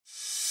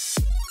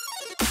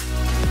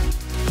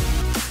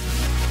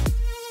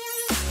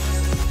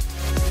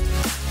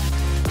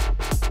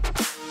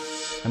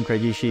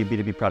Craig Ishii,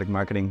 B2B Product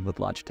Marketing with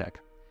Logitech.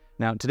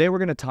 Now, today we're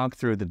going to talk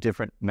through the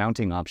different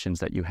mounting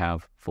options that you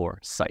have for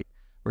Sight.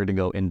 We're going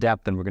to go in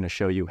depth and we're going to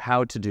show you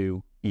how to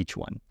do each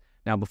one.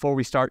 Now, before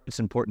we start, it's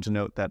important to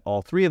note that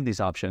all three of these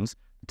options,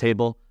 the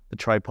table, the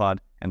tripod,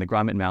 and the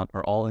grommet mount,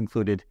 are all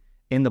included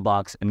in the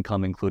box and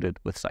come included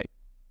with Sight.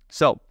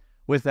 So,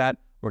 with that,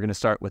 we're going to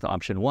start with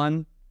option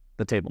one,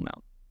 the table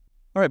mount.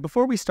 All right,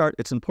 before we start,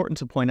 it's important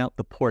to point out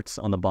the ports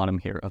on the bottom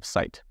here of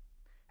Sight.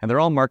 And they're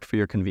all marked for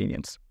your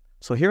convenience.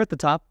 So here at the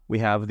top, we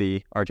have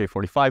the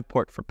RJ45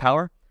 port for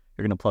power.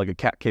 You're going to plug a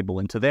Cat cable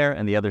into there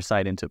and the other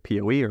side into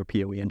PoE or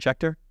PoE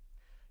injector.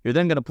 You're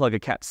then going to plug a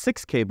Cat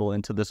 6 cable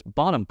into this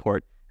bottom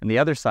port and the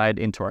other side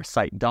into our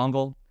Sight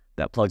dongle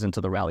that plugs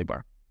into the rally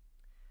bar.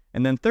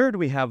 And then third,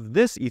 we have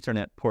this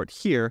Ethernet port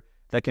here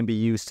that can be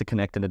used to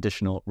connect an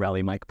additional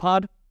rally mic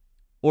pod,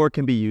 or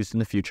can be used in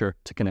the future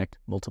to connect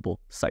multiple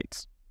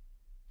sites.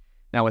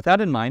 Now with that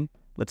in mind,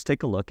 let's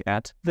take a look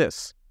at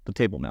this, the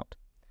table mount.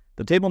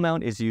 The table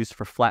mount is used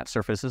for flat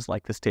surfaces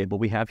like this table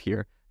we have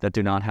here that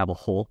do not have a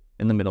hole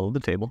in the middle of the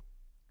table.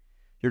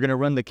 You're going to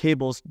run the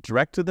cables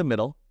direct to the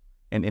middle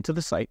and into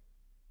the Sight.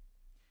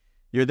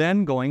 You're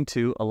then going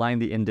to align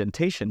the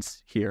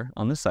indentations here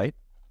on the Sight,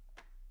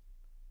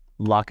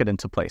 lock it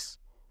into place.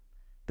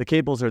 The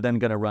cables are then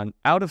going to run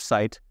out of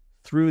sight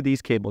through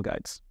these cable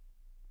guides.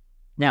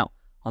 Now,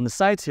 on the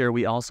sides here,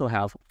 we also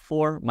have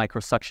 4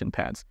 microsuction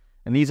pads,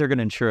 and these are going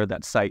to ensure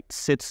that Sight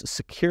sits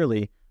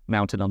securely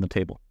mounted on the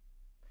table.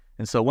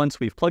 And so once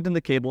we've plugged in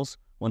the cables,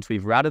 once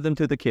we've routed them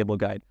through the cable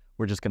guide,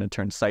 we're just going to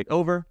turn Sight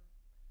over,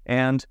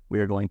 and we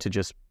are going to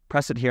just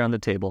press it here on the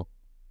table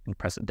and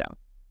press it down.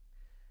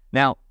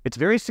 Now, it's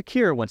very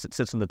secure once it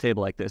sits on the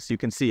table like this. You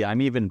can see I'm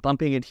even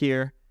bumping it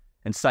here,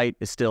 and Sight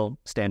is still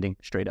standing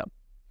straight up.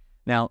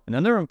 Now,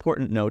 another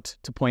important note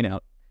to point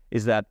out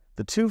is that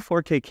the 2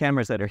 4K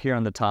cameras that are here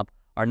on the top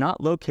are not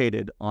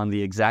located on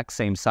the exact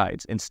same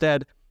sides.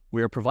 Instead,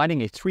 we are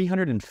providing a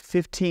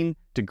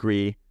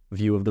 315-degree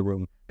view of the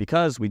room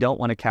because we don't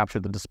want to capture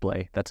the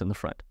display that's in the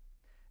front.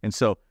 And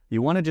so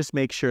you want to just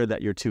make sure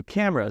that your 2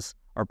 cameras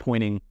are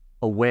pointing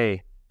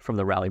away from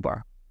the rally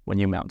bar when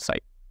you mount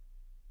Sight.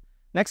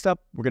 Next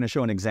up, we're going to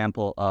show an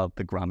example of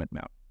the grommet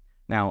mount.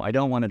 Now, I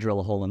don't want to drill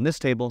a hole in this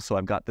table, so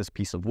I've got this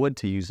piece of wood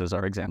to use as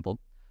our example.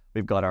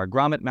 We've got our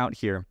grommet mount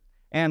here,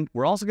 and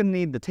we're also going to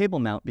need the table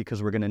mount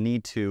because we're going to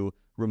need to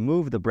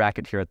remove the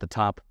bracket here at the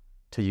top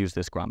to use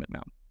this grommet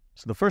mount.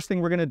 So the first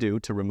thing we're going to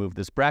do to remove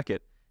this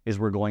bracket is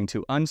we're going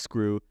to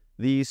unscrew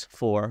these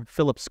 4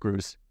 Phillips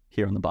screws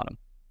here on the bottom.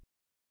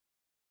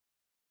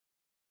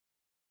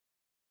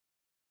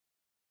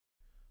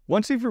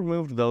 Once we've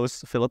removed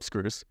those Phillips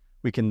screws,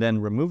 we can then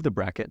remove the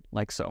bracket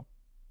like so.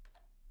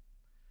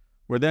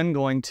 We're then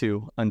going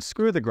to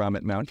unscrew the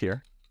grommet mount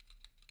here,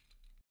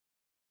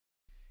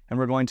 and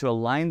we're going to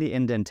align the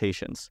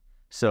indentations.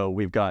 So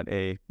we've got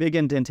a big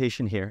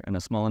indentation here and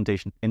a small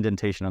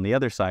indentation on the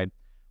other side.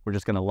 We're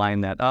just going to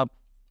line that up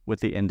with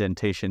the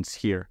indentations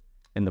here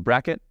in the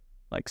bracket,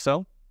 like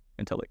so,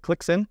 until it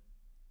clicks in.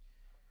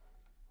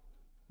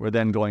 We're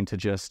then going to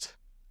just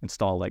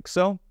install like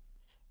so.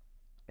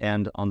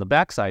 And on the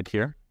back side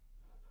here,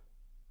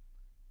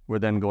 we're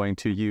then going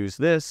to use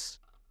this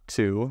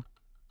to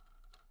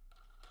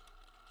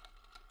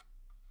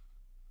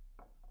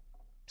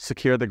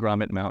secure the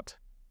grommet mount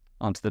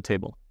onto the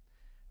table.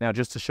 Now,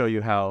 just to show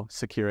you how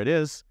secure it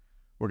is,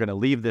 we're going to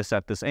leave this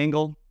at this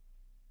angle.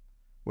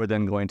 We're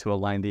then going to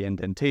align the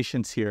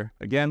indentations here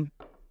again,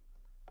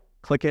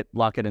 click it,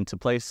 lock it into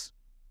place,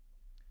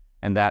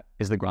 and that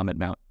is the grommet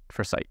mount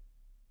for Sight.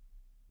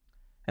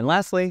 And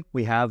lastly,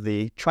 we have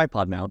the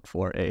tripod mount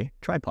for a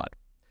tripod.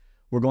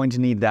 We're going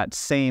to need that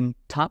same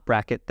top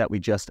bracket that we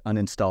just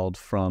uninstalled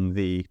from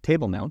the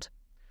table mount.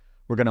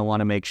 We're going to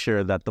want to make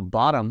sure that the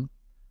bottom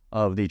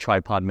of the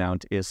tripod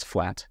mount is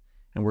flat,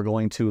 and we're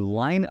going to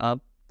line up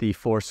the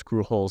 4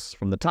 screw holes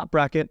from the top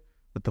bracket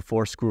with the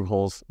 4 screw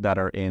holes that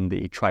are in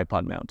the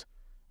tripod mount.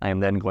 I am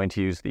then going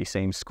to use the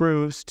same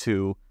screws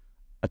to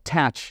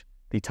attach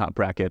the top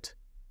bracket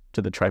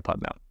to the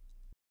tripod mount.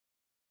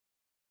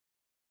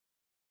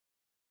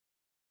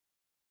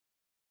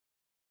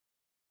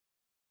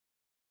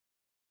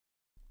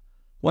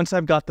 Once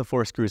I've got the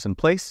 4 screws in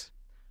place,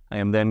 I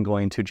am then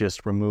going to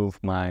just remove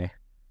my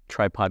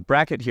tripod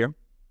bracket here.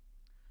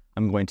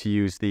 I'm going to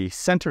use the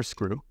center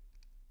screw,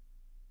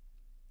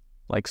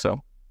 like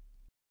so.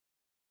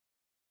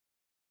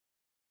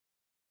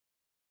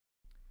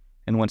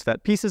 And once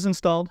that piece is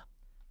installed,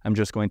 I'm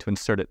just going to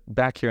insert it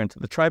back here into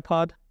the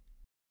tripod.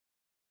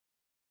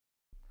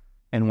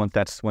 And once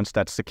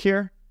that's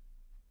secure,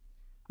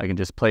 I can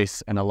just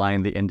place and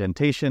align the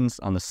indentations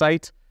on the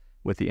Sight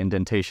with the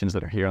indentations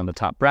that are here on the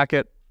top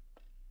bracket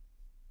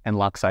and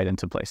lock Sight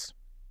into place.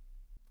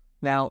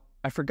 Now,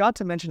 I forgot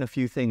to mention a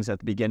few things at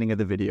the beginning of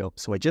the video,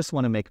 so I just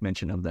want to make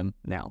mention of them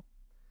now.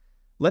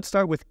 Let's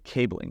start with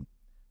cabling.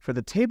 For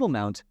the table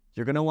mount,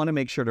 you're going to want to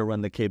make sure to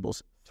run the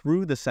cables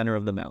through the center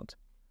of the mount.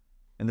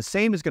 And the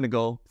same is going to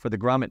go for the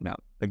grommet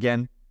mount.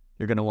 Again,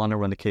 you're going to want to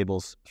run the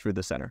cables through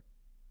the center.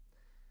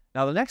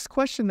 Now, the next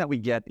question that we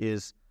get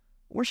is,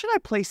 where should I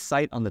place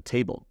Sight on the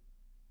table?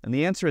 And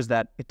the answer is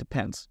that it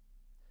depends.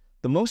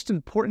 The most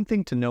important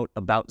thing to note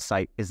about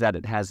Sight is that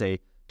it has a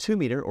 2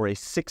 meter or a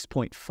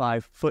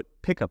 6.5 foot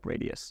pickup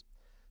radius.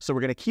 So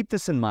we're going to keep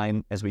this in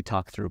mind as we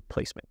talk through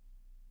placement.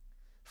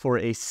 For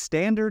a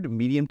standard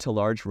medium to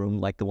large room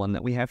like the one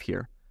that we have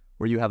here,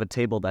 where you have a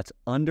table that's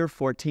under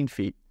 14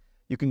 feet,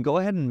 you can go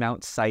ahead and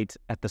mount Sight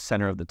at the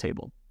center of the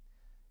table.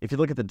 If you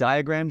look at the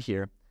diagram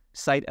here,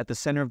 Sight at the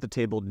center of the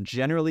table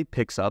generally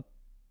picks up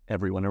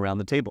everyone around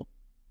the table.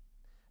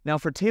 Now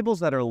for tables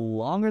that are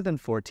longer than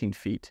 14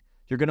 feet,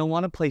 you're going to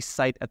want to place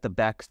Sight at the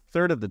back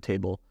third of the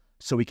table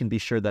so we can be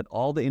sure that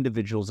all the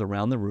individuals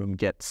around the room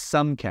get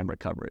some camera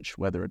coverage,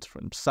 whether it's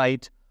from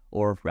Sight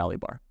or Rally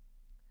Bar.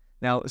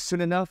 Now,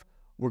 soon enough,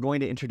 we're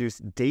going to introduce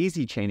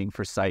daisy chaining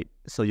for Sight,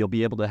 so you'll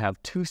be able to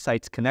have 2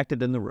 sights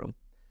connected in the room.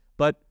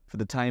 But for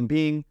the time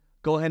being,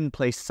 go ahead and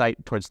place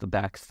Sight towards the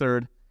back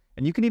third,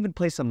 and you can even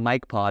place a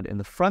mic pod in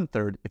the front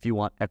third if you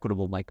want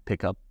equitable mic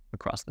pickup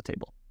across the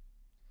table.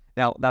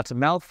 Now, that's a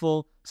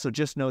mouthful, so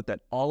just note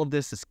that all of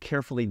this is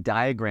carefully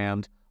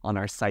diagrammed on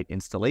our Sight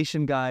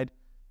installation guide,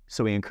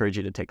 so we encourage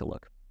you to take a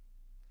look.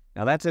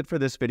 Now, that's it for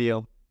this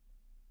video.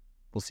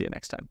 We'll see you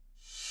next time.